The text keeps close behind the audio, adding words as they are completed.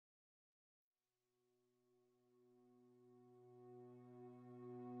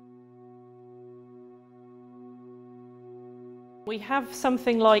We have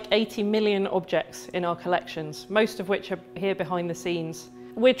something like 80 million objects in our collections, most of which are here behind the scenes.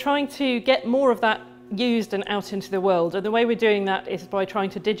 We're trying to get more of that used and out into the world, and the way we're doing that is by trying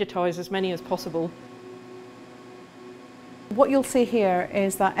to digitise as many as possible. What you'll see here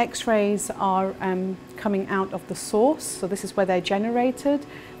is that X-rays are coming out of the source, so this is where they're generated.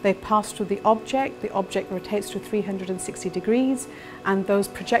 They pass through the object rotates to 360 degrees, and those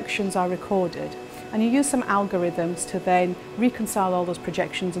projections are recorded. And you use some algorithms to then reconcile all those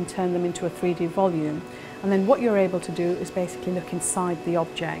projections and turn them into a 3D volume. And then what you're able to do is basically look inside the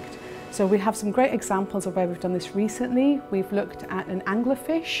object. So we have some great examples of where we've done this recently. We've looked at an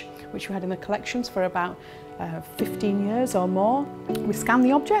anglerfish, which we had in the collections for about 15 years or more. We scanned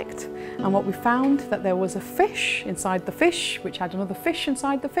the object, and what we found that there was a fish inside the fish, which had another fish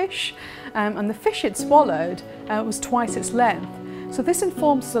inside the fish, and the fish it swallowed was twice its length. So this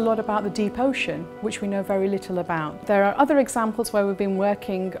informs us a lot about the deep ocean, which we know very little about. There are other examples where we've been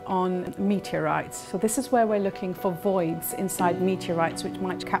working on meteorites. So this is where we're looking for voids inside meteorites which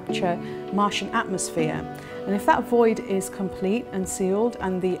might capture Martian atmosphere. And if that void is complete and sealed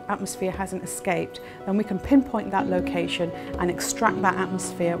and the atmosphere hasn't escaped, then we can pinpoint that location and extract that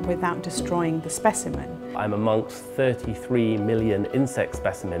atmosphere without destroying the specimen. I'm amongst 33 million insect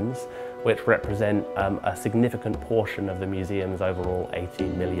specimens, which represent a significant portion of the museum's overall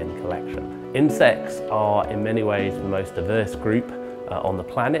 18 million collection. Insects are in many ways the most diverse group on the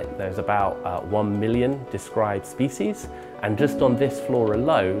planet. There's about 1 million described species, and just on this floor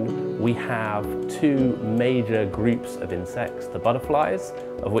alone we have two major groups of insects, the butterflies,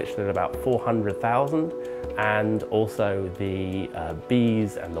 of which there are about 400,000, and also the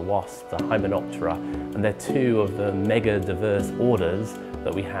bees and the wasps, the Hymenoptera, and they're two of the mega diverse orders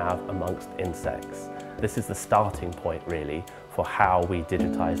that we have amongst insects. This is the starting point really for how we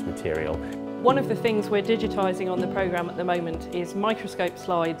digitise material. One of the things we're digitising on the programme at the moment is microscope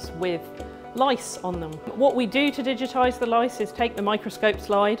slides with lice on them. What we do to digitise the lice is take the microscope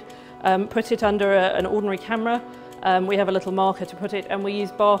slide, put it under an ordinary camera, we have a little marker to put it, and we use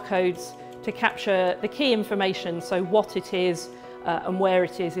barcodes to capture the key information, so what it is and where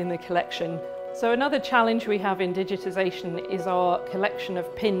it is in the collection. So another challenge we have in digitisation is our collection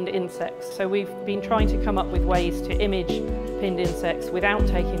of pinned insects. So we've been trying to come up with ways to image pinned insects without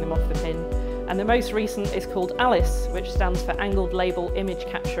taking them off the pin. And the most recent is called ALICE, which stands for Angled Label Image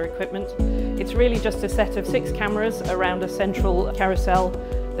Capture Equipment. It's really just a set of 6 cameras around a central carousel.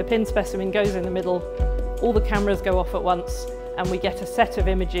 The pinned specimen goes in the middle, all the cameras go off at once, and we get a set of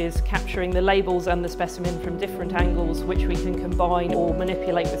images capturing the labels and the specimen from different angles, which we can combine or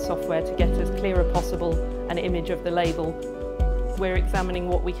manipulate with software to get as clear as possible an image of the label. We're examining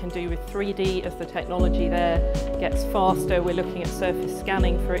what we can do with 3D as the technology there gets faster. We're looking at surface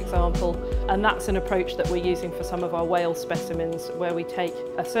scanning, for example, and that's an approach that we're using for some of our whale specimens, where we take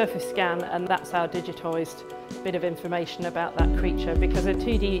a surface scan and that's our digitised bit of information about that creature, because a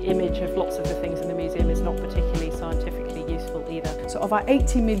 2D image of lots of the things in the museum is not particularly scientifically useful either. So of our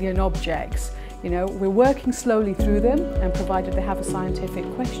 80 million objects, we're working slowly through them, and provided they have a scientific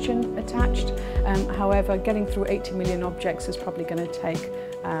question attached. However, getting through 80 million objects is probably going to take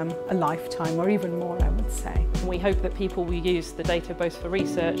a lifetime or even more, I would say. We hope that people will use the data both for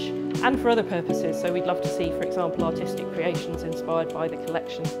research and for other purposes. So we'd love to see, for example, artistic creations inspired by the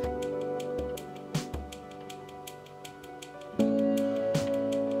collection.